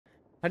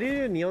How do you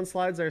do neon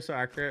slides that are so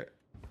accurate?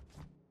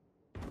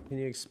 Can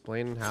you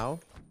explain how?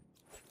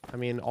 I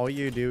mean, all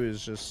you do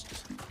is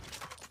just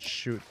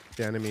shoot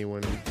the enemy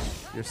when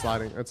you're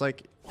sliding. It's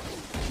like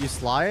you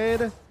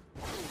slide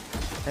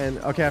and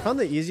okay, I found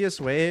the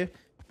easiest way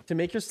to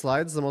make your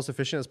slides the most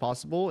efficient as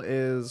possible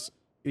is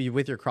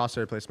with your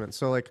crosshair placement.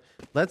 So like,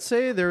 let's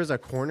say there is a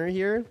corner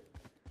here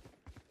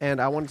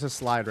and I wanted to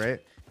slide, right?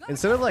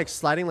 Instead of like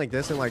sliding like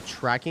this and like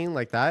tracking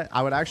like that,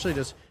 I would actually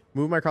just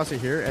move my crosshair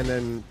here and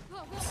then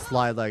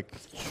slide like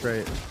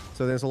straight.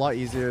 So then it's a lot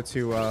easier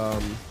to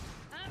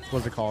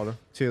what's it called,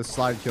 to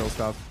slide kill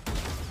stuff.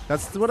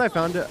 That's what I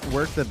found to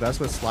work the best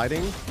with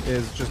sliding,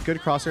 is just good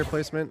crosshair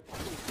placement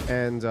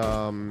and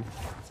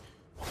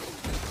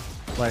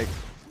like,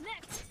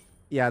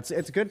 yeah,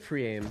 it's good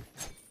pre-aim.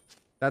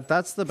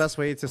 That's the best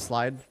way to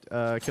slide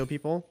kill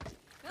people.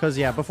 Because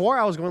yeah, before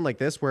I was going like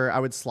this where I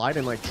would slide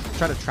and like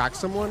try to track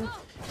someone,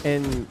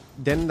 and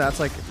then that's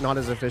like not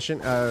as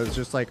efficient as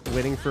just like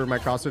waiting for my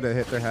crosshair to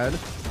hit their head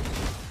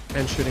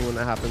and shooting when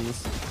that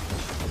happens.